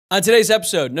On today's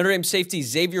episode, Notre Dame safety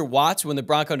Xavier Watts won the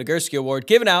Bronko Nagurski Award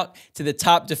given out to the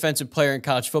top defensive player in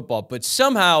college football, but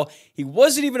somehow he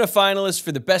wasn't even a finalist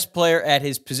for the best player at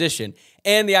his position.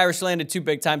 And the Irish landed two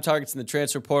big-time targets in the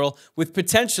transfer portal, with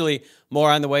potentially more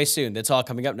on the way soon. That's all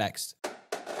coming up next.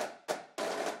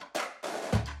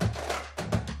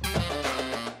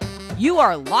 You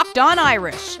are Locked On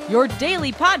Irish, your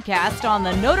daily podcast on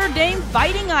the Notre Dame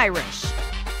Fighting Irish.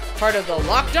 Part of the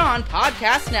Locked On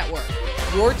Podcast Network,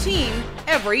 your team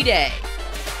every day.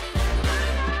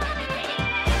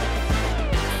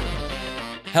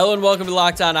 Hello and welcome to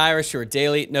Locked On Irish, your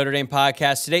daily Notre Dame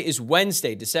podcast. Today is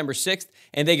Wednesday, December 6th,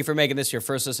 and thank you for making this your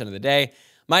first listen of the day.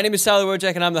 My name is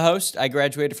Wojciak, and I'm the host. I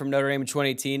graduated from Notre Dame in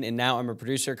 2018, and now I'm a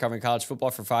producer covering college football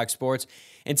for Fox Sports.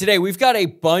 And today, we've got a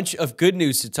bunch of good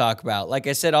news to talk about. Like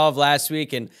I said all of last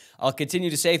week, and I'll continue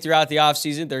to say throughout the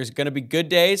offseason, there's going to be good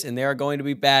days, and there are going to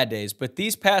be bad days. But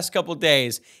these past couple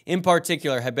days, in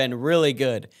particular, have been really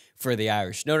good for the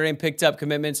Irish. Notre Dame picked up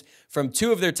commitments from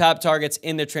two of their top targets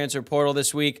in the transfer portal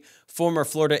this week. Former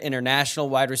Florida International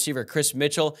wide receiver Kris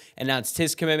Mitchell announced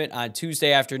his commitment on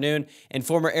Tuesday afternoon, and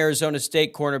former Arizona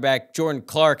State cornerback Jordan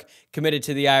Clark committed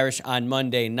to the Irish on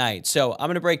Monday night. So I'm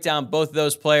going to break down both of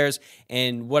those players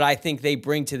and what I think they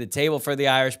bring to the table for the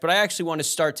Irish, but I actually want to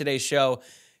start today's show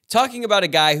talking about a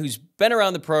guy who's been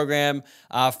around the program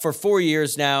for 4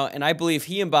 years now, and I believe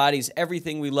he embodies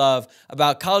everything we love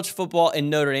about college football and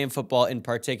Notre Dame football in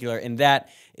particular, and that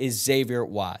is Xavier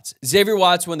Watts. Xavier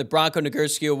Watts won the Bronko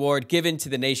Nagurski Award given to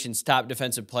the nation's top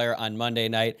defensive player on Monday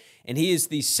night, and he is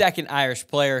the second Irish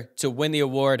player to win the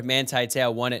award. Manti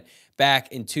Te'o won it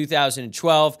back in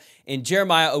 2012, and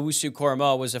Jeremiah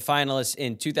Owusu-Koramoah was a finalist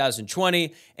in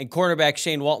 2020, and cornerback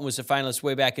Shane Walton was a finalist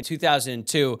way back in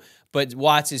 2002, but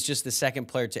Watts is just the second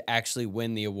player to actually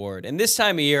win the award. And this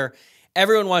time of year,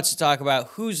 everyone wants to talk about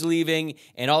who's leaving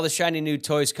and all the shiny new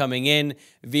toys coming in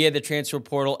via the transfer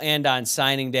portal and on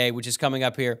signing day, which is coming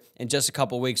up here in just a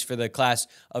couple weeks for the class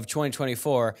of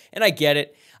 2024. And I get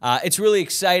it. It's really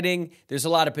exciting. There's a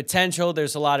lot of potential.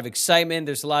 There's a lot of excitement.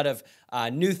 There's a lot of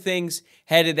new things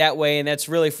headed that way, and that's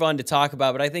really fun to talk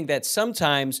about. But I think that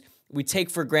sometimes we take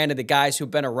for granted the guys who've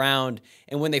been around,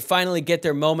 and when they finally get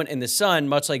their moment in the sun,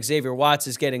 much like Xavier Watts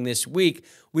is getting this week,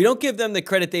 we don't give them the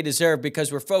credit they deserve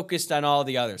because we're focused on all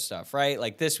the other stuff, right?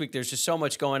 Like this week, there's just so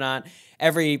much going on.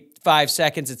 Every 5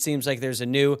 seconds, it seems like there's a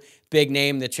new big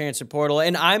name, the transfer portal.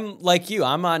 And I'm like you.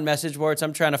 I'm on message boards.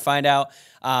 I'm trying to find out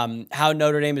how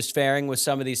Notre Dame is faring with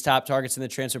some of these top targets in the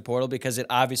transfer portal because it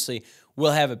obviously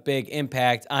will have a big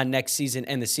impact on next season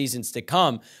and the seasons to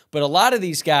come. But a lot of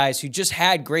these guys who just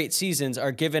had great seasons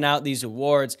are giving out these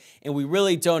awards, and we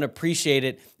really don't appreciate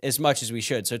it as much as we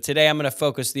should. So today I'm going to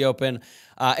focus the open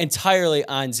entirely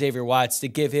on Xavier Watts to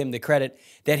give him the credit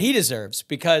that he deserves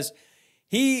because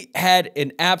he had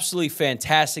an absolutely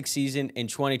fantastic season in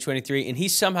 2023, and he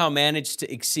somehow managed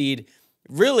to exceed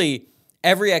really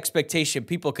every expectation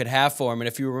people could have for him. And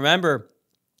if you remember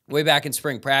way back in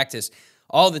spring practice,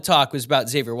 all the talk was about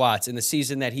Xavier Watts and the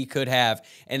season that he could have,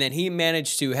 and then he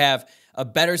managed to have a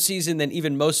better season than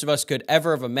even most of us could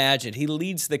ever have imagined. He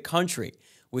leads the country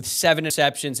with 7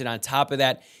 interceptions, and on top of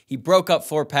that, he broke up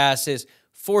 4 passes,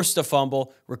 forced a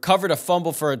fumble, recovered a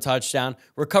fumble for a touchdown,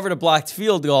 recovered a blocked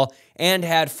field goal, and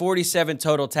had 47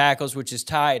 total tackles, which is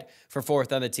tied for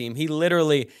 4th on the team. He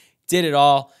literally did it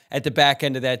all at the back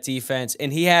end of that defense,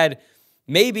 and he had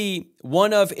maybe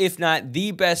one of, if not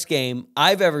the best game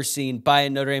I've ever seen by a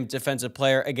Notre Dame defensive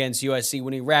player against USC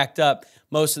when he racked up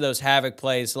most of those havoc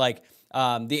plays like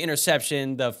the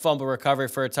interception, the fumble recovery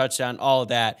for a touchdown, all of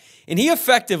that. And he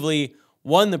effectively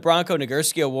won the Bronko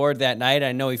Nagurski Award that night.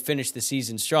 I know he finished the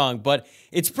season strong, but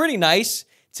it's pretty nice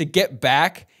to get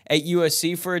back at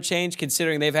USC for a change,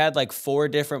 considering they've had like 4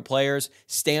 different players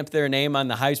stamp their name on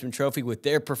the Heisman Trophy with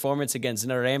their performance against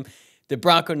Notre Dame. The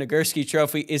Bronko Nagurski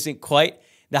Trophy isn't quite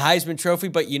the Heisman Trophy,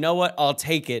 but you know what? I'll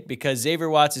take it because Xavier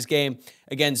Watts' game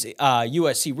against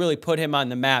USC really put him on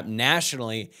the map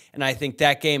nationally, and I think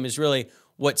that game is really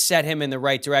what set him in the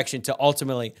right direction to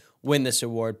ultimately win this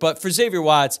award. But for Xavier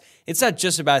Watts, it's not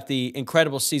just about the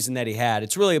incredible season that he had.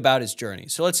 It's really about his journey.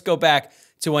 So let's go back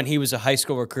to when he was a high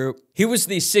school recruit. He was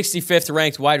the 65th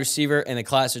ranked wide receiver in the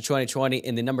class of 2020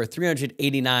 and the number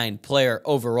 389 player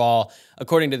overall,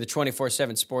 according to the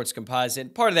 24/7 Sports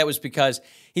Composite. Part of that was because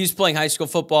he was playing high school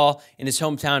football in his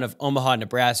hometown of Omaha,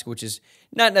 Nebraska, which is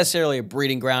not necessarily a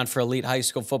breeding ground for elite high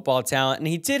school football talent. And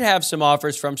he did have some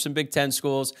offers from some Big Ten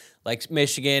schools like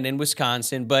Michigan and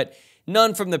Wisconsin, but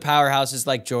none from the powerhouses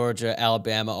like Georgia,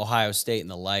 Alabama, Ohio State, and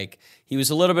the like. He was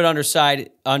a little bit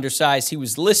undersized. He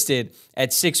was listed at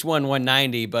 6'1",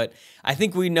 190, but I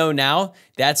think we know now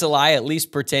that's a lie, at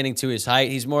least pertaining to his height.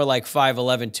 He's more like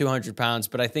 5'11", 200 pounds,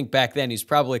 but I think back then he's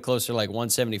probably closer to like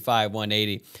 175,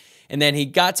 180. And then he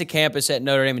got to campus at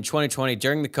Notre Dame in 2020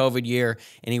 during the COVID year,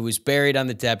 and he was buried on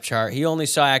the depth chart. He only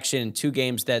saw action in 2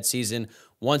 games that season,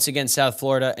 once against South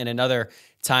Florida and another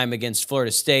time against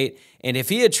Florida State. And if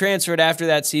he had transferred after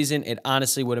that season, it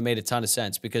honestly would have made a ton of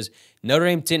sense because Notre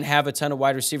Dame didn't have a ton of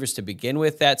wide receivers to begin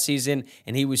with that season,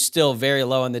 and he was still very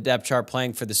low on the depth chart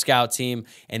playing for the scout team.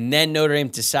 And then Notre Dame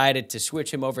decided to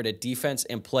switch him over to defense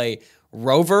and play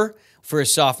rover for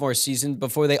his sophomore season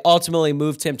before they ultimately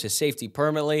moved him to safety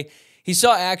permanently. He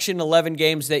saw action in 11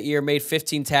 games that year, made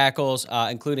 15 tackles,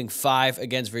 including 5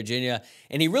 against Virginia,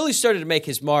 and he really started to make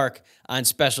his mark on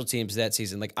special teams that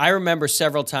season. Like, I remember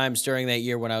several times during that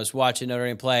year when I was watching Notre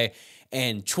Dame play,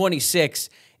 and 26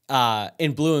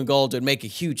 in blue and gold would make a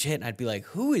huge hit, and I'd be like,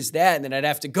 who is that? And then I'd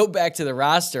have to go back to the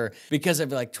roster because I'd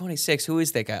be like, 26, who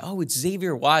is that guy? Oh, it's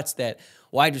Xavier Watts, that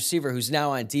wide receiver who's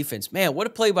now on defense. Man, what a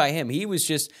play by him. He was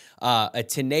just a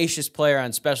tenacious player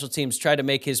on special teams, tried to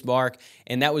make his mark,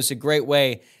 and that was a great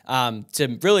way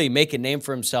to really make a name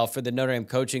for himself for the Notre Dame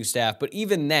coaching staff. But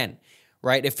even then,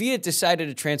 right, if he had decided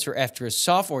to transfer after his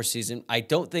sophomore season, I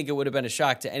don't think it would have been a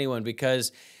shock to anyone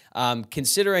because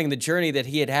considering the journey that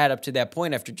he had up to that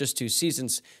point after just 2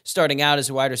 seasons, starting out as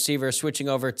a wide receiver, switching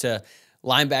over to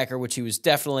linebacker, which he was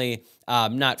definitely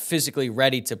not physically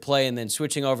ready to play, and then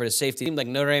switching over to safety. It seemed like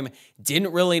Notre Dame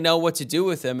didn't really know what to do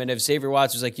with him, and if Xavier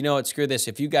Watts was like, you know what, screw this,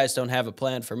 if you guys don't have a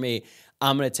plan for me,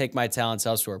 I'm going to take my talents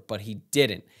elsewhere, but he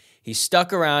didn't. He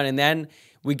stuck around, and then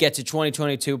we get to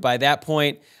 2022. By that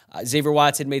point, Xavier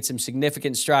Watts had made some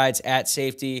significant strides at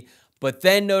safety, but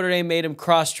then Notre Dame made him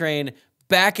cross-train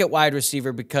back at wide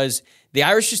receiver because the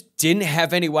Irish just didn't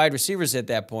have any wide receivers at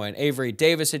that point. Avery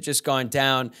Davis had just gone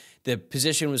down. The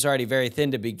position was already very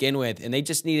thin to begin with, and they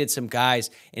just needed some guys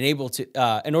in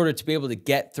order to be able to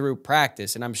get through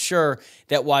practice. And I'm sure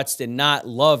that Watts did not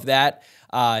love that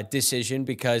decision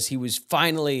because he was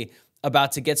finally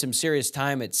about to get some serious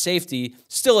time at safety,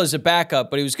 still as a backup,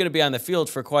 but he was going to be on the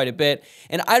field for quite a bit.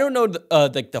 And I don't know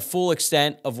the full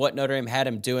extent of what Notre Dame had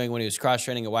him doing when he was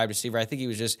cross-training a wide receiver. I think he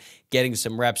was just getting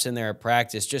some reps in there at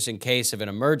practice just in case of an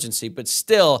emergency. But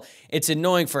still, it's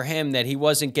annoying for him that he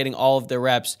wasn't getting all of the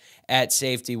reps at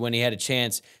safety when he had a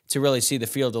chance to really see the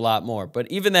field a lot more. But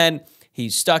even then, he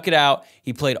stuck it out.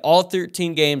 He played all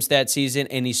 13 games that season,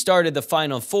 and he started the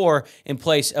Final 4 in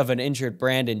place of an injured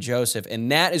Brandon Joseph.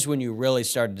 And that is when you really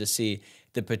started to see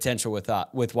the potential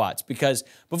with Watts. Because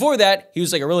before that, he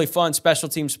was like a really fun special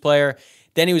teams player.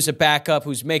 Then he was a backup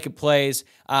who's making plays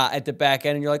at the back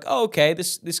end. And you're like, oh, okay,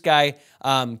 this guy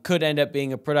could end up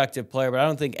being a productive player. But I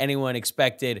don't think anyone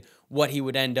expected what he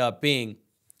would end up being.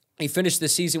 He finished the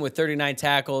season with 39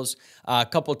 tackles, a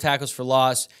couple tackles for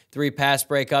loss, 3 pass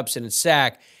breakups, and a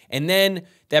sack. And then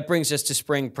that brings us to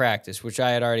spring practice, which I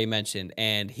had already mentioned.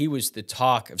 And he was the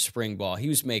talk of spring ball. He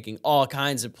was making all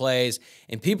kinds of plays,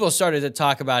 and people started to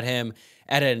talk about him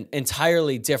at an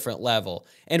entirely different level.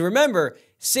 And remember,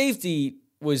 safety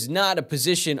was not a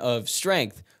position of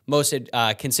strength. Most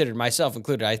had considered, myself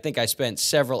included. I think I spent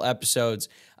several episodes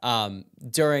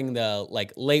during the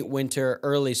late winter,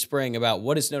 early spring about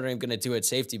what is Notre Dame going to do at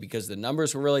safety because the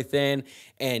numbers were really thin.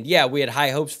 And yeah, we had high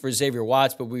hopes for Xavier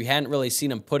Watts, but we hadn't really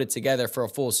seen him put it together for a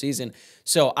full season.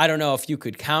 So I don't know if you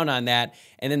could count on that.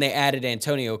 And then they added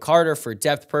Antonio Carter for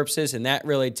depth purposes, and that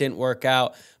really didn't work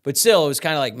out. But still, it was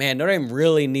kind of like, man, Notre Dame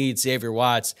really needs Xavier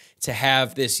Watts to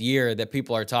have this year that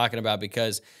people are talking about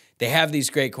because they have these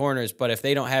great corners, but if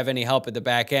they don't have any help at the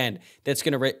back end, that's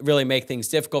going to really make things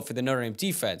difficult for the Notre Dame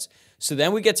defense. So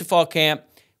then we get to fall camp,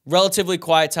 relatively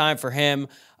quiet time for him,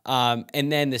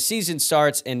 and then the season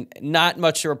starts, and not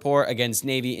much to report against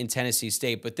Navy and Tennessee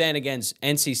State. But then against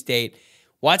NC State,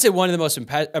 Watts had one of the most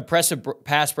impressive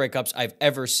pass breakups I've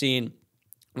ever seen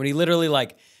when he literally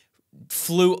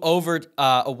flew over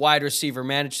a wide receiver,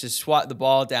 managed to swat the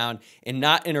ball down and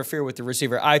not interfere with the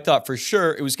receiver. I thought for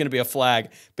sure it was going to be a flag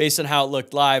based on how it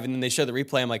looked live, and then they showed the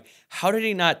replay. I'm like, how did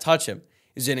he not touch him?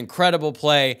 It was an incredible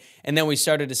play, and then we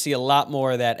started to see a lot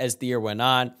more of that as the year went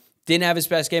on. Didn't have his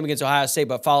best game against Ohio State,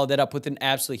 but followed that up with an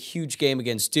absolutely huge game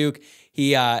against Duke.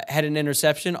 He had an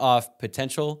interception off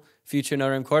potential future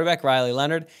Notre Dame quarterback, Riley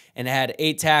Leonard, and had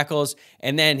 8 tackles,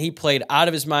 and then he played out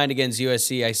of his mind against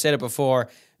USC. I said it before,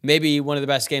 maybe one of the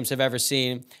best games I've ever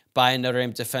seen by a Notre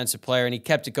Dame defensive player, and he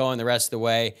kept it going the rest of the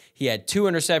way. He had 2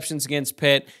 interceptions against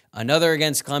Pitt, another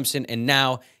against Clemson, and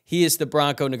now he is the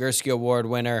Bronko Nagurski Award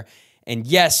winner. And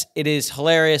yes, it is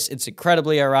hilarious. It's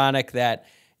incredibly ironic that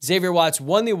Xavier Watts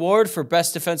won the award for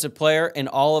Best Defensive Player in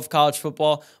all of college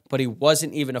football, but he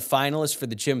wasn't even a finalist for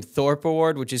the Jim Thorpe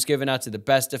Award, which is given out to the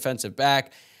best defensive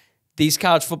back. These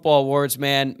college football awards,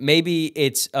 man, maybe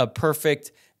it's a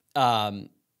perfect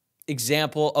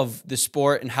example of the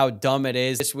sport and how dumb it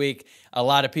is. This week, a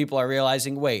lot of people are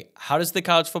realizing, wait, how does the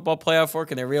college football playoff work?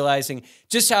 And they're realizing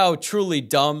just how truly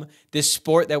dumb this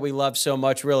sport that we love so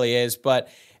much really is. But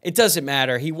it doesn't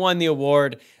matter. He won the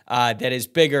award that is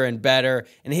bigger and better.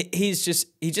 And he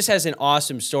just has an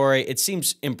awesome story. It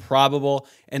seems improbable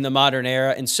in the modern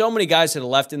era. And so many guys that have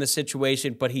left in this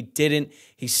situation, but he didn't.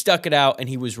 He stuck it out, and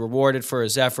he was rewarded for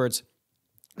his efforts.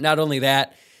 Not only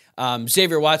that,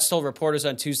 Xavier Watts told reporters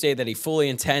on Tuesday that he fully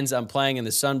intends on playing in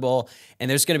the Sun Bowl, and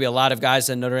there's going to be a lot of guys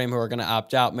at Notre Dame who are going to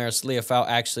opt out. Maris Leofau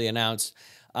actually announced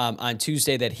on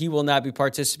Tuesday that he will not be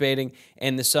participating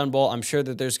in the Sun Bowl. I'm sure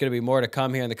that there's going to be more to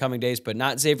come here in the coming days, but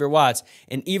not Xavier Watts.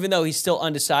 And even though he's still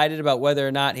undecided about whether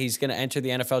or not he's going to enter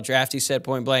the NFL draft, he said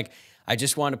point blank, I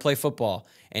just want to play football,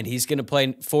 and he's going to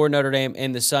play for Notre Dame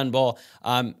in the Sun Bowl.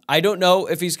 I don't know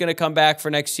if he's going to come back for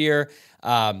next year.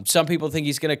 Some people think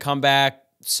he's going to come back.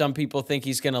 Some people think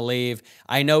he's going to leave.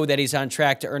 I know that he's on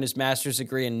track to earn his master's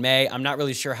degree in May. I'm not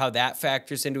really sure how that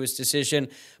factors into his decision,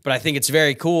 but I think it's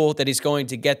very cool that he's going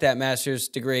to get that master's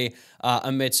degree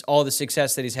amidst all the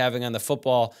success that he's having on the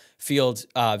football field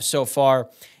so far.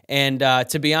 And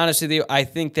to be honest with you, I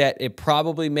think that it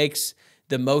probably makes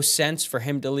the most sense for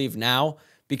him to leave now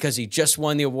because he just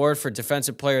won the award for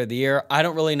Defensive Player of the Year. I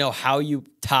don't really know how you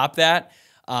top that.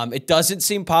 It doesn't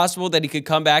seem possible that he could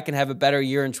come back and have a better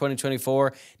year in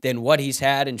 2024 than what he's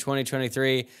had in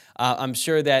 2023. I'm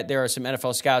sure that there are some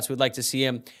NFL scouts who would like to see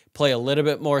him play a little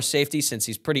bit more safety since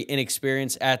he's pretty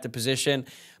inexperienced at the position.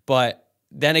 But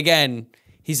then again,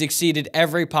 he's exceeded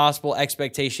every possible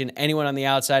expectation anyone on the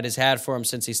outside has had for him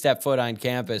since he stepped foot on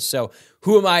campus. So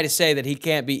who am I to say that he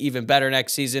can't be even better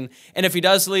next season? And if he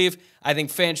does leave, I think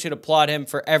fans should applaud him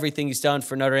for everything he's done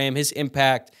for Notre Dame. His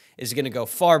impact is going to go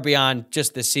far beyond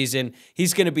just this season.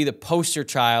 He's going to be the poster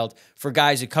child for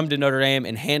guys who come to Notre Dame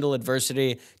and handle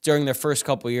adversity during their first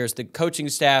couple of years. The coaching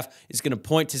staff is going to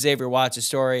point to Xavier Watts'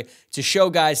 story to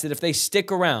show guys that if they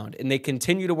stick around and they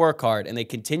continue to work hard and they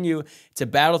continue to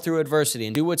battle through adversity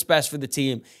and do what's best for the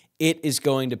team, it is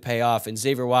going to pay off. And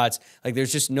Xavier Watts,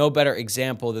 there's just no better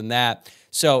example than that.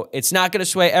 So it's not going to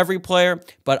sway every player,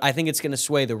 but I think it's going to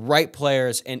sway the right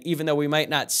players. And even though we might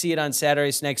not see it on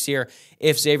Saturdays next year,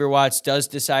 if Xavier Watts does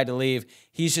decide to leave,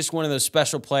 he's just one of those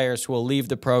special players who will leave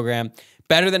the program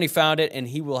better than he found it, and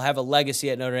he will have a legacy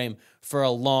at Notre Dame for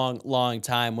a long, long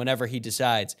time whenever he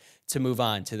decides to move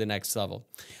on to the next level.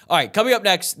 All right, coming up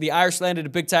next, the Irish landed a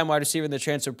big-time wide receiver in the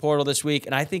transfer portal this week,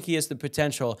 and I think he has the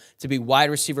potential to be wide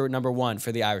receiver number 1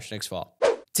 for the Irish next fall.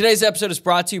 Today's episode is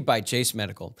brought to you by Jase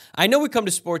Medical. I know we come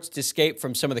to sports to escape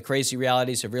from some of the crazy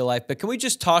realities of real life, but can we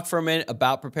just talk for a minute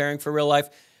about preparing for real life?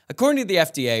 According to the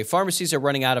FDA, pharmacies are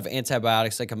running out of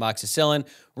antibiotics like amoxicillin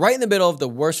right in the middle of the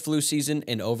worst flu season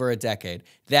in over a decade.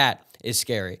 That is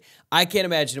scary. I can't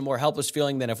imagine a more helpless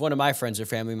feeling than if one of my friends or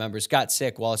family members got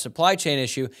sick while a supply chain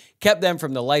issue kept them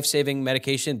from the life-saving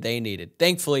medication they needed.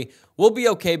 Thankfully, we'll be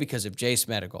okay because of Jase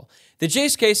Medical. The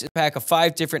Jase case is a pack of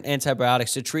 5 different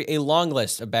antibiotics to treat a long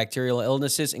list of bacterial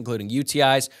illnesses, including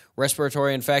UTIs,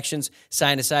 respiratory infections,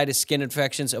 sinusitis, skin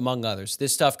infections, among others.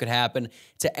 This stuff could happen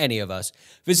to any of us.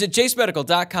 Visit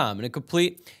jasemedical.com and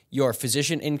complete your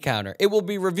physician encounter. It will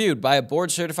be reviewed by a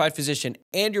board-certified physician,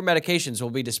 and your medications will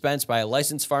be dispensed by a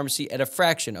licensed pharmacy at a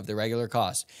fraction of the regular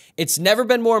cost. It's never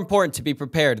been more important to be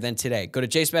prepared than today. Go to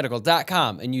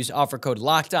jasemedical.com and use offer code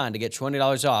LOCKEDON to get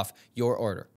 $20 off your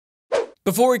order.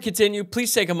 Before we continue,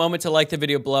 please take a moment to like the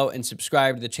video below and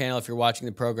subscribe to the channel if you're watching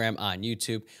the program on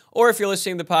YouTube. Or if you're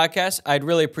listening to the podcast, I'd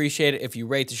really appreciate it if you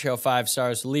rate the show 5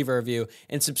 stars, leave a review,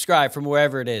 and subscribe from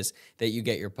wherever it is that you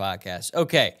get your podcast.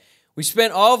 Okay, we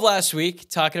spent all of last week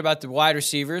talking about the wide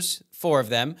receivers, 4 of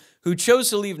them, who chose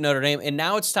to leave Notre Dame, and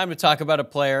now it's time to talk about a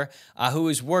player who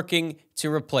is working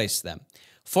to replace them.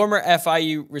 Former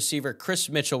FIU receiver Kris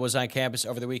Mitchell was on campus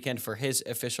over the weekend for his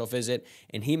official visit,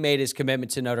 and he made his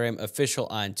commitment to Notre Dame official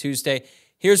on Tuesday.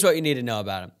 Here's what you need to know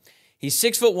about him. He's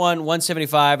 6'1",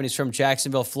 175, and he's from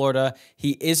Jacksonville, Florida.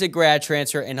 He is a grad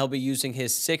transfer, and he'll be using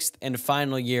his 6th and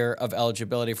final year of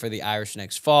eligibility for the Irish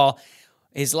next fall.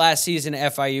 His last season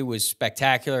at FIU was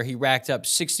spectacular. He racked up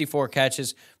 64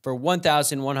 catches for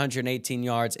 1,118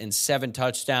 yards and 7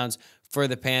 touchdowns for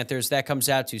the Panthers. That comes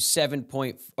out to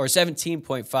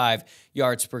 17.5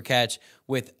 yards per catch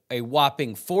with a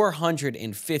whopping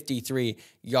 453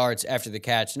 yards after the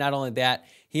catch. Not only that,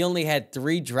 he only had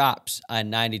 3 drops on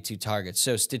 92 targets.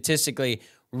 So statistically,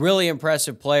 really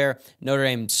impressive player. Notre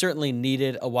Dame certainly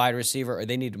needed a wide receiver, or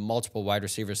they needed multiple wide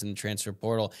receivers in the transfer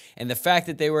portal. And the fact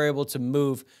that they were able to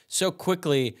move so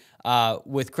quickly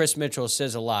with Kris Mitchell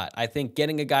says a lot. I think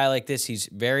getting a guy like this, he's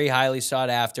very highly sought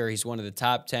after. He's one of the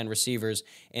top 10 receivers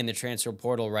in the transfer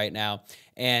portal right now.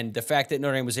 And the fact that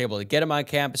Notre Dame was able to get him on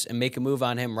campus and make a move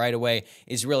on him right away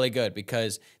is really good,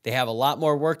 because they have a lot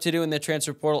more work to do in the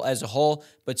transfer portal as a whole,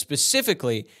 but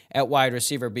specifically at wide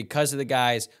receiver because of the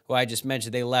guys who I just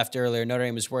mentioned they left earlier. Notre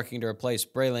Dame is working to replace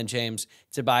Braylon James,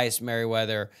 Tobias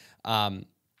Merriweather,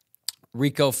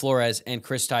 Rico Flores, and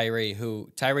Chris Tyree,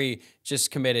 who Tyree just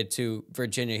committed to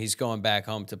Virginia. He's going back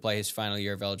home to play his final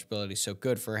year of eligibility, so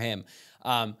good for him.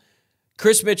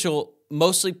 Kris Mitchell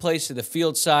mostly plays to the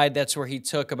field side. That's where he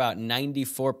took about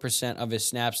 94% of his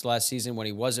snaps last season when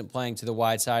he wasn't playing to the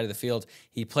wide side of the field.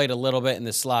 He played a little bit in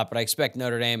the slot, but I expect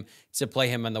Notre Dame to play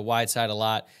him on the wide side a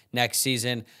lot next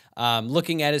season.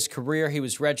 Looking at his career, he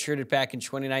was redshirted back in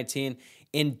 2019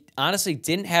 and honestly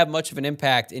didn't have much of an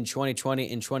impact in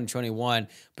 2020 and 2021,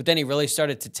 but then he really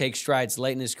started to take strides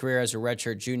late in his career as a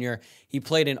redshirt junior. He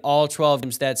played in all 12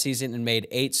 games that season and made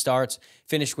 8 starts,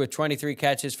 finished with 23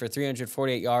 catches for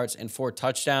 348 yards and 4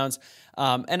 touchdowns.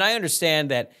 And I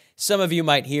understand that some of you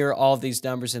might hear all of these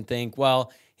numbers and think,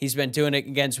 well, he's been doing it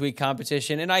against weak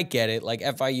competition, and I get it. Like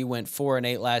FIU went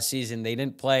 4-8 last season. They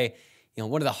didn't play,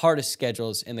 one of the hardest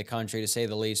schedules in the country, to say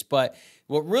the least. But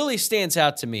what really stands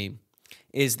out to me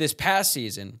is this past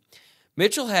season,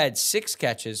 Mitchell had 6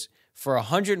 catches for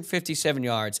 157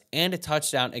 yards and a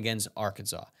touchdown against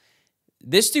Arkansas.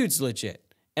 This dude's legit.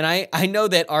 And I know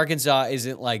that Arkansas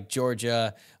isn't like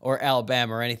Georgia or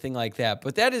Alabama or anything like that,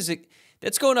 but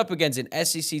that's going up against an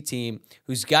SEC team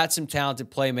who's got some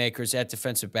talented playmakers at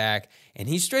defensive back, and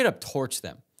he straight up torched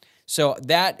them. So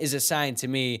that is a sign to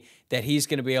me that he's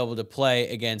going to be able to play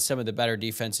against some of the better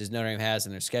defenses Notre Dame has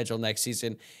in their schedule next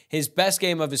season. His best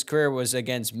game of his career was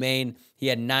against Maine. He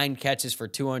had 9 catches for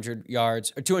 201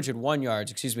 yards,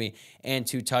 and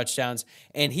 2 touchdowns.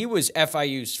 And he was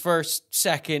FIU's first,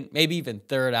 second, maybe even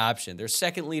third option. Their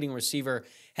second leading receiver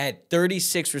had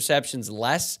 36 receptions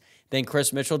less than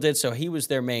Kris Mitchell did, so he was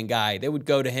their main guy. They would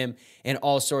go to him in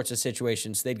all sorts of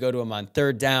situations. They'd go to him on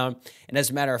third down, and as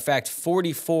a matter of fact,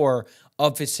 44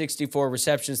 of his 64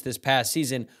 receptions this past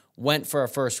season went for a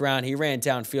first round. He ran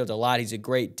downfield a lot. He's a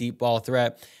great deep ball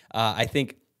threat. I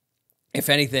think, if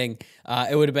anything,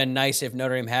 it would have been nice if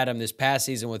Notre Dame had him this past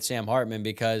season with Sam Hartman,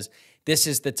 because this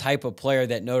is the type of player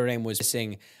that Notre Dame was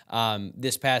missing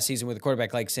this past season with a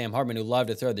quarterback like Sam Hartman, who loved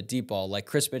to throw the deep ball. Like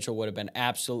Kris Mitchell would have been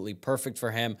absolutely perfect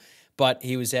for him, but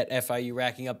he was at FIU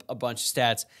racking up a bunch of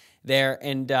stats there,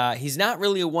 and he's not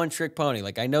really a one-trick pony.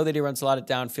 Like, I know that he runs a lot of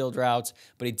downfield routes,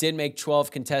 but he did make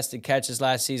 12 contested catches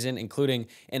last season, including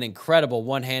an incredible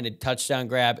one-handed touchdown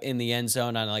grab in the end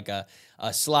zone on like a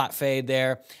slot fade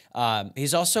there.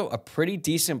 He's also a pretty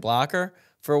decent blocker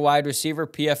for a wide receiver.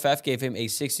 PFF gave him a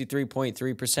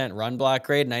 63.3% run block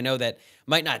grade, and I know that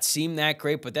might not seem that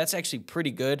great, but that's actually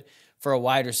pretty good for a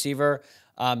wide receiver.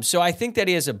 So I think that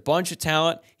he has a bunch of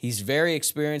talent. He's very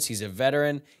experienced. He's a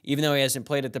veteran. Even though he hasn't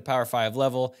played at the Power 5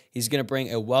 level, he's going to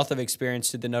bring a wealth of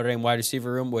experience to the Notre Dame wide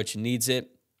receiver room, which needs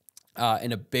it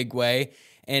in a big way.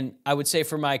 And I would say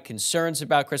for my concerns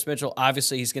about Kris Mitchell,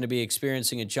 obviously he's going to be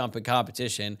experiencing a jump in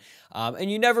competition.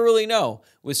 And you never really know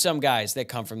with some guys that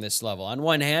come from this level. On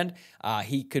one hand,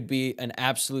 he could be an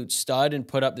absolute stud and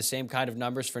put up the same kind of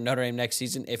numbers for Notre Dame next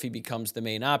season if he becomes the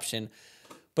main option.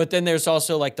 But then there's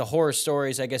also like the horror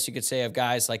stories, I guess you could say, of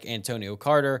guys like Antonio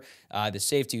Carter, the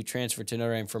safety who transferred to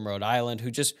Notre Dame from Rhode Island,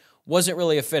 who just wasn't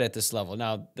really a fit at this level.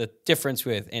 Now, the difference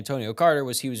with Antonio Carter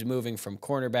was he was moving from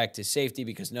cornerback to safety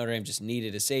because Notre Dame just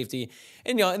needed a safety.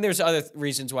 And, and there's other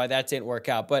reasons why that didn't work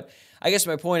out. But I guess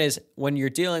my point is, when you're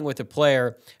dealing with a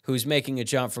player who's making a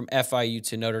jump from FIU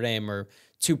to Notre Dame, or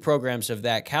two programs of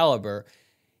that caliber,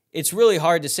 it's really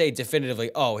hard to say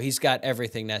definitively, oh, he's got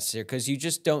everything necessary, because you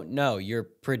just don't know. You're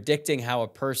predicting how a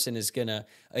person is going to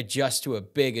adjust to a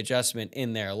big adjustment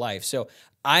in their life. So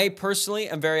I personally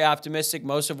am very optimistic.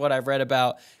 Most of what I've read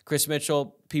about Kris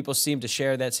Mitchell, people seem to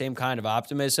share that same kind of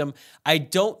optimism. I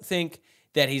don't think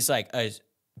that he's like a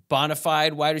bona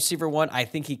fide wide receiver 1. I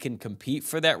think he can compete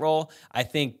for that role. I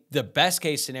think the best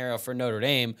case scenario for Notre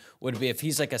Dame would be if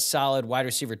he's like a solid wide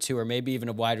receiver 2, or maybe even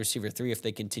a wide receiver 3 if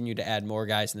they continue to add more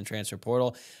guys in the transfer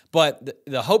portal. But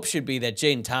the hope should be that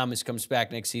Jaden Thomas comes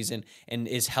back next season and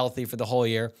is healthy for the whole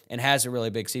year and has a really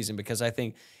big season, because I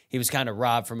think he was kind of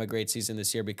robbed from a great season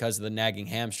this year because of the nagging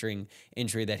hamstring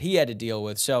injury that he had to deal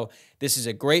with. So this is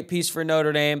a great piece for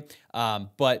Notre Dame,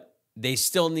 but they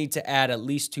still need to add at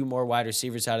least 2 more wide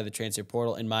receivers out of the transfer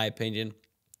portal, in my opinion.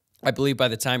 I believe by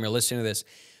the time you're listening to this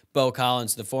Bo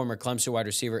Collins, the former Clemson wide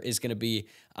receiver, is going to be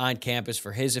on campus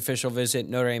for his official visit.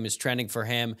 Notre Dame is trending for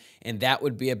him, and that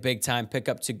would be a big-time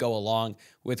pickup to go along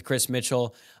with Kris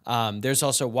Mitchell. There's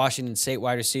also Washington State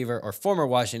wide receiver, or former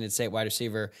Washington State wide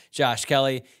receiver, Josh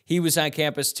Kelly. He was on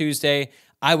campus Tuesday.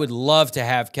 I would love to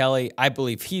have Kelly. I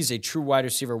believe he's a true wide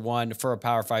receiver one for a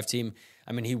Power 5 team.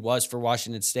 I mean, he was for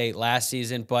Washington State last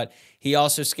season, but he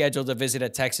also scheduled a visit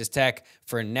at Texas Tech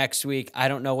for next week. I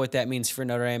don't know what that means for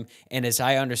Notre Dame. And as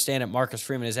I understand it, Marcus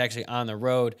Freeman is actually on the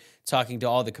road talking to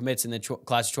all the commits in the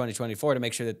class of 2024 to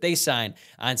make sure that they sign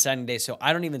on signing day. So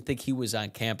I don't even think he was on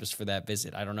campus for that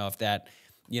visit. I don't know if that,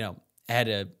 had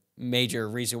a major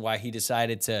reason why he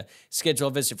decided to schedule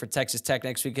a visit for Texas Tech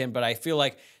next weekend, but I feel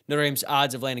like Notre Dame's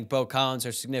odds of landing Bo Collins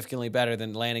are significantly better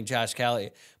than landing Josh Kelly.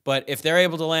 But if they're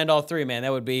able to land all three, man,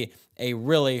 that would be a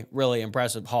really, really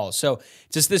impressive haul. So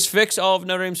does this fix all of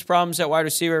Notre Dame's problems at wide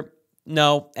receiver?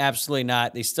 No, absolutely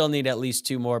not. They still need at least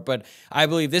two more, but I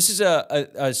believe this is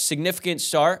a significant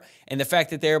start, and the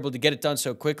fact that they're able to get it done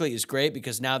so quickly is great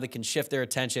because now they can shift their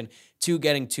attention to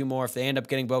getting two more if they end up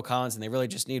getting Bo Collins, and they really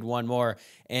just need one more.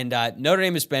 And Notre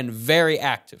Dame has been very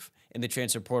active in the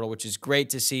transfer portal, which is great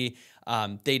to see.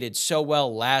 They did so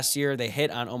well last year. They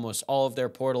hit on almost all of their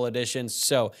portal additions,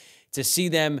 so to see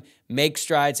them make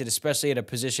strides, and especially at a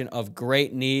position of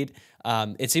great need.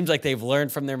 It seems like they've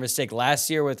learned from their mistake last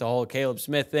year with the whole Caleb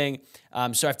Smith thing.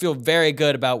 So I feel very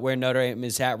good about where Notre Dame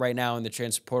is at right now in the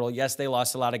transfer portal. Yes, they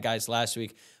lost a lot of guys last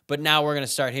week, but now we're going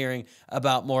to start hearing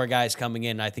about more guys coming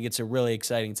in. I think it's a really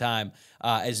exciting time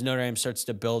as Notre Dame starts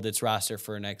to build its roster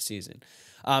for next season.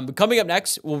 But coming up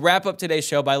next, we'll wrap up today's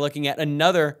show by looking at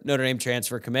another Notre Dame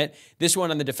transfer commit, this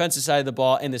one on the defensive side of the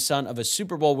ball and the son of a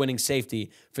Super Bowl winning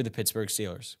safety for the Pittsburgh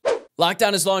Steelers. Locked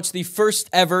On has launched the first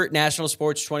ever national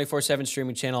sports 24/7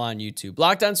 streaming channel on YouTube.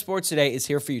 Locked On Sports Today is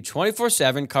here for you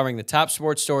 24/7, covering the top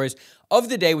sports stories of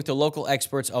the day with the local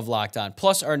experts of Locked On,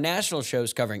 plus our national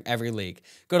shows covering every league.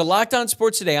 Go to Locked On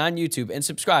Sports Today on YouTube and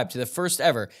subscribe to the first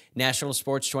ever national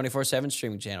sports 24/7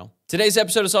 streaming channel. Today's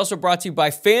episode is also brought to you by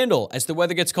FanDuel. As the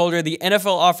weather gets colder, the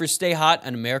NFL offers stay hot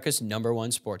on America's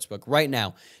 #1 sportsbook. Right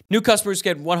now, new customers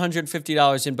get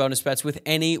 $150 in bonus bets with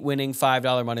any winning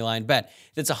 $5 moneyline bet.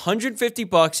 That's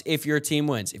 $150 if your team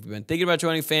wins. If you've been thinking about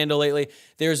joining FanDuel lately,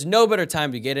 there's no better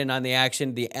time to get in on the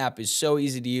action. The app is so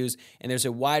easy to use, and there's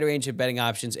a wide range of betting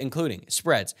options, including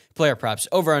spreads, player props,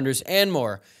 over-unders, and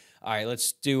more. All right,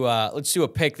 let's do a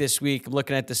pick this week. I'm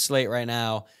looking at the slate right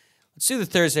now. Let's do the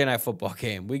Thursday night football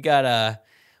game. We got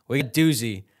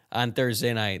doozy on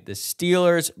Thursday night. The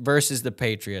Steelers versus the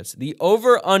Patriots. The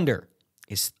over-under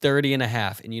is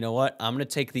 30.5. And you know what? I'm going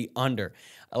to take the under.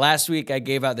 Last week, I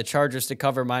gave out the Chargers to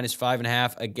cover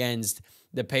 -5.5 against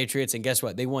the Patriots, and guess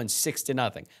what? They won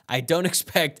 6-0. I don't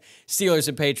expect Steelers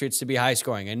and Patriots to be high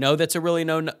scoring. I know that's a really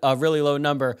low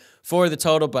number for the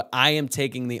total, but I am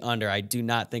taking the under. I do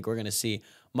not think we're going to see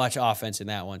much offense in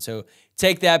that one. So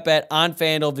take that bet on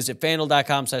FanDuel. Visit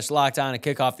FanDuel.com/lockedon and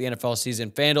kick off the NFL season.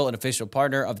 FanDuel, an official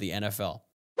partner of the NFL.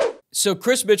 So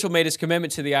Kris Mitchell made his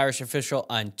commitment to the Irish official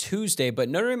on Tuesday, but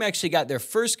Notre Dame actually got their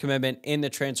first commitment in the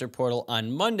transfer portal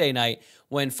on Monday night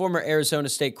when former Arizona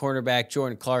State cornerback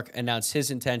Jordan Clark announced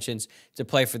his intentions to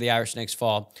play for the Irish next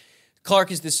fall.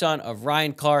 Clark is the son of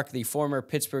Ryan Clark, the former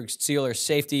Pittsburgh Steelers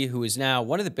safety, who is now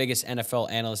one of the biggest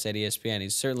NFL analysts at ESPN.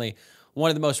 He's certainly one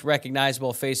of the most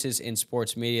recognizable faces in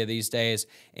sports media these days.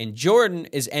 And Jordan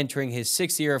is entering his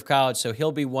 6th year of college, so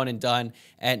he'll be one and done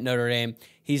at Notre Dame.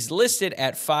 He's listed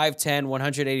at 5'10",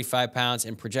 185 pounds,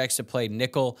 and projects to play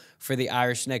nickel for the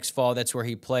Irish next fall. That's where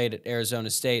he played at Arizona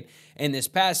State. And this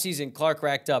past season, Clark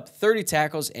racked up 30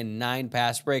 tackles and 9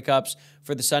 pass breakups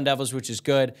for the Sun Devils, which is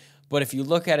good. But if you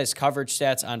look at his coverage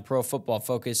stats on Pro Football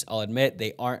Focus, I'll admit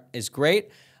they aren't as great.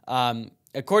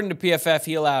 According to PFF,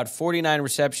 he allowed 49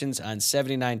 receptions on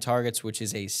 79 targets, which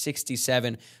is a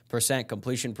 67%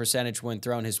 completion percentage when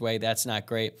thrown his way. That's not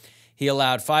great. He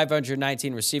allowed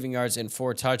 519 receiving yards and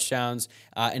 4 touchdowns,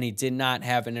 and he did not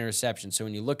have an interception. So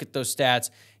when you look at those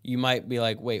stats, you might be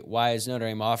like, wait, why is Notre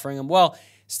Dame offering him? Well,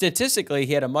 statistically,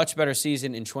 he had a much better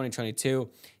season in 2022.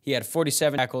 He had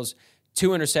 47 tackles, 2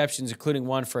 interceptions, including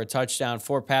 1 for a touchdown,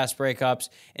 4 pass breakups,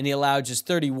 and he allowed just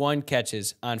 31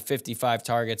 catches on 55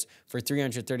 targets for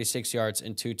 336 yards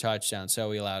and 2 touchdowns. So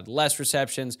he allowed less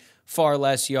receptions, far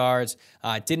less yards,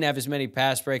 didn't have as many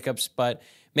pass breakups, but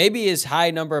maybe his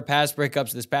high number of pass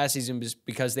breakups this past season was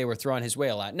because they were thrown his way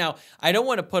a lot. Now, I don't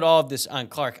want to put all of this on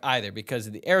Clark either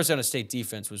because the Arizona State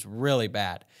defense was really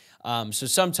bad. So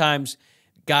sometimes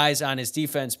guys on his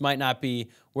defense might not be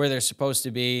where they're supposed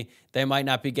to be. They might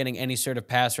not be getting any sort of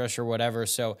pass rush or whatever.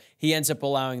 So he ends up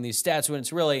allowing these stats when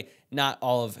it's really not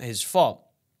all of his fault.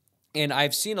 And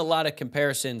I've seen a lot of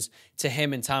comparisons to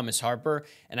him and Thomas Harper.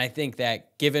 And I think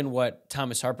that given what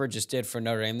Thomas Harper just did for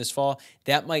Notre Dame this fall,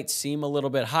 that might seem a little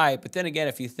bit high. But then again,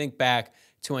 if you think back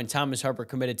to when Thomas Harper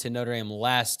committed to Notre Dame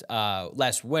last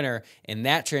winter in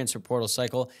that transfer portal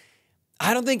cycle,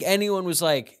 I don't think anyone was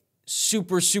like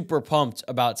super, super pumped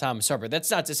about Thomas Harper.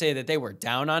 That's not to say that they were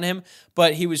down on him,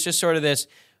 but he was just sort of this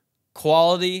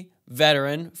quality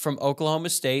veteran from Oklahoma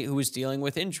State who was dealing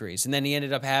with injuries. And then he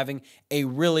ended up having a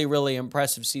really, really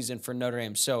impressive season for Notre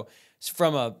Dame. So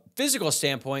from a physical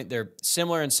standpoint, they're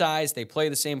similar in size. They play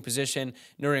the same position.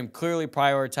 Notre Dame clearly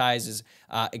prioritizes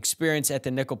experience at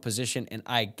the nickel position, and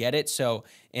I get it. So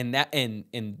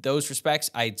in those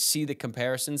respects, I see the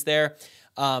comparisons there.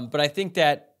 But I think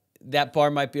that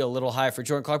bar might be a little high for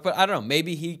Jordan Clark. But I don't know.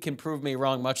 Maybe he can prove me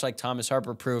wrong, much like Thomas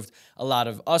Harper proved a lot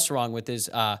of us wrong with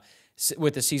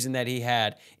the season that he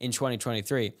had in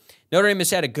 2023. Notre Dame has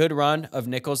had a good run of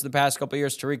nickels the past couple of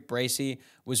years. Tariq Bracy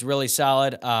was really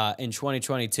solid in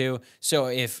 2022. So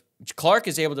if Clark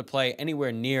is able to play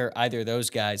anywhere near either of those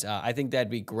guys, I think that'd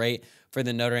be great for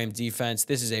the Notre Dame defense.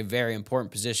 This is a very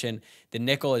important position. The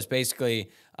nickel is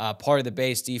basically part of the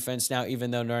base defense now,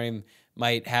 even though Notre Dame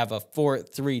might have a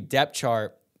 4-3 depth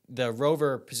chart. The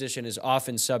rover position is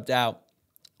often subbed out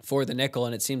for the nickel,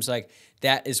 and it seems like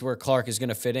that is where Clark is going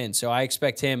to fit in. So I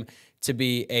expect him to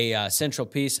be a central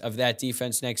piece of that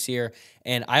defense next year.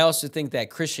 And I also think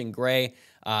that Christian Gray,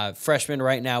 freshman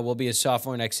right now, will be a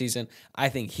sophomore next season. I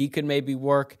think he could maybe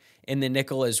work in the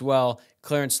nickel as well.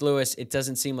 Clarence Lewis, it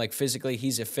doesn't seem like physically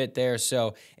he's a fit there.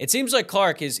 So it seems like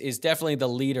Clark is definitely the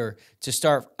leader to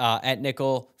start at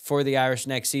nickel for the Irish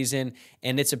next season.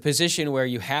 And it's a position where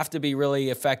you have to be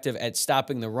really effective at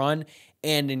stopping the run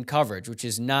and in coverage, which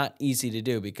is not easy to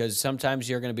do because sometimes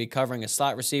you're going to be covering a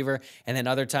slot receiver and then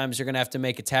other times you're going to have to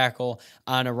make a tackle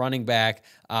on a running back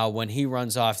when he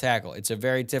runs off tackle. It's a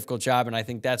very difficult job, and I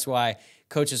think that's why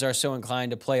coaches are so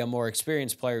inclined to play a more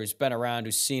experienced player who's been around,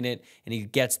 who's seen it, and he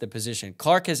gets the position.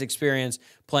 Clark has experience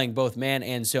playing both man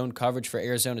and zone coverage for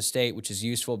Arizona State, which is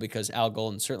useful because Al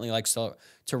Golden certainly likes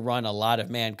to run a lot of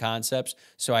man concepts.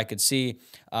 So I could see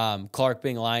Clark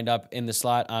being lined up in the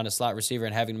slot on a slot receiver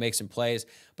and having to make some plays.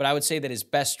 But I would say that his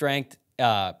best strength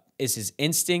is his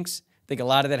instincts. I think a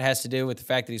lot of that has to do with the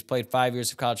fact that he's played 5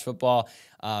 years of college football.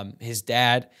 His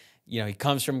dad, he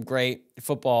comes from great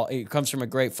football. He comes from a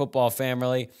great football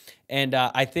family. And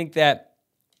I think that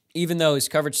even though his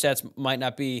coverage stats might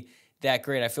not be that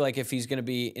great, I feel like if he's going to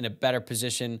be in a better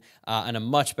position and a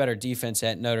much better defense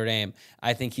at Notre Dame,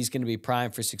 I think he's going to be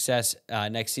primed for success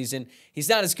next season. He's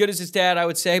not as good as his dad, I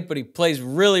would say, but he plays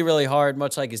really, really hard,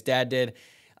 much like his dad did.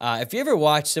 If you ever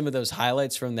watch some of those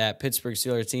highlights from that Pittsburgh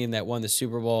Steelers team that won the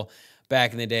Super Bowl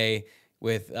back in the day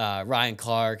with Ryan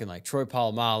Clark and like Troy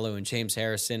Polamalu and James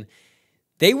Harrison,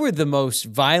 they were the most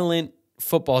violent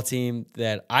football team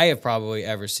that I have probably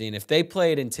ever seen. If they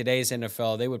played in today's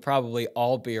NFL, they would probably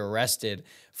all be arrested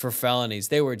for felonies.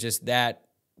 They were just that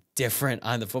different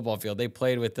on the football field. They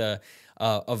played with a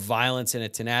violence and a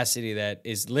tenacity that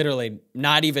is literally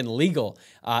not even legal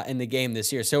in the game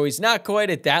this year. So he's not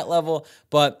quite at that level,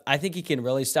 but I think he can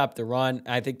really stop the run.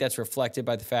 I think that's reflected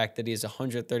by the fact that he has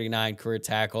 139 career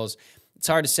tackles. It's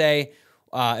hard to say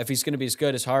if he's going to be as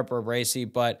good as Harper or Bracy,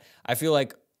 but I feel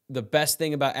like the best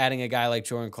thing about adding a guy like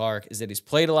Jordan Clark is that he's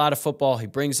played a lot of football. He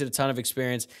brings in a ton of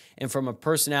experience. And from a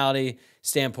personality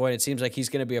standpoint, it seems like he's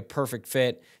going to be a perfect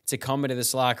fit to come into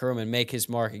this locker room and make his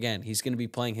mark again. He's going to be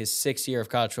playing his 6th year of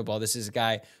college football. This is a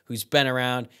guy who's been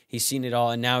around. He's seen it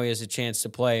all, and now he has a chance to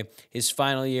play his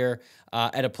final year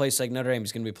at a place like Notre Dame.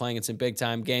 He's going to be playing in some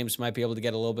big-time games, might be able to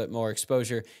get a little bit more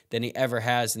exposure than he ever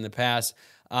has in the past.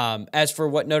 As for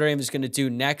what Notre Dame is going to do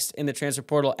next in the transfer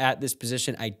portal at this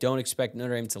position, I don't expect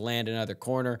Notre Dame to land another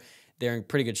corner. They're in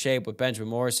pretty good shape with Benjamin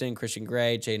Morrison, Christian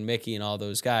Gray, Jaden Mickey, and all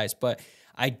those guys. But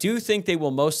I do think they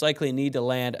will most likely need to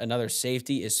land another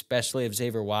safety, especially if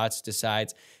Xavier Watts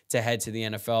decides to head to the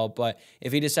NFL. But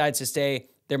if he decides to stay,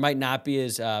 there might not be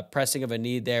as pressing of a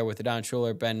need there with Adon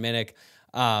Schuler, Ben Minnick,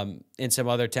 and some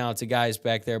other talented guys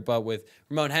back there. But with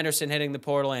Ramon Henderson hitting the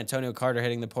portal, Antonio Carter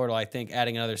hitting the portal, I think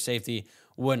adding another safety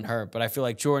wouldn't hurt. But I feel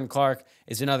like Jordan Clark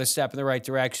is another step in the right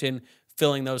direction,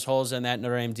 filling those holes in that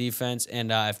Notre Dame defense.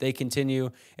 And if they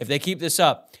keep this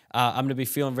up, I'm going to be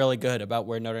feeling really good about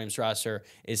where Notre Dame's roster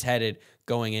is headed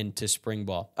going into spring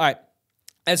ball. All right,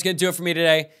 that's going to do it for me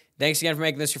today. Thanks again for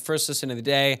making this your first listen of the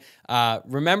day.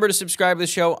 Remember to subscribe to the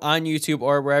show on YouTube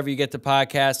or wherever you get the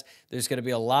podcast. There's going to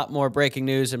be a lot more breaking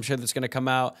news. I'm sure that's going to come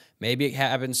out. Maybe it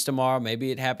happens tomorrow.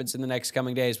 Maybe it happens in the next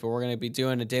coming days, but we're going to be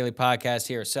doing a daily podcast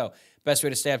here. So Best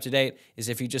way to stay up to date is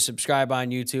if you just subscribe on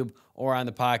YouTube or on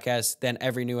the podcast, then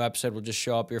every new episode will just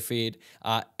show up your feed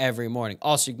every morning.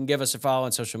 Also, you can give us a follow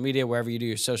on social media, wherever you do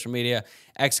your social media.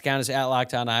 X account is at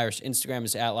Lockdown Irish. Instagram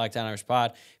is at Lockdown Irish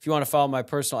Pod. If you want to follow my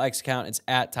personal X account, it's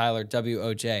at Tyler,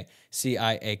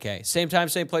 WOJCIAK. Same time,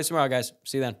 same place tomorrow, guys.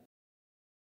 See you then.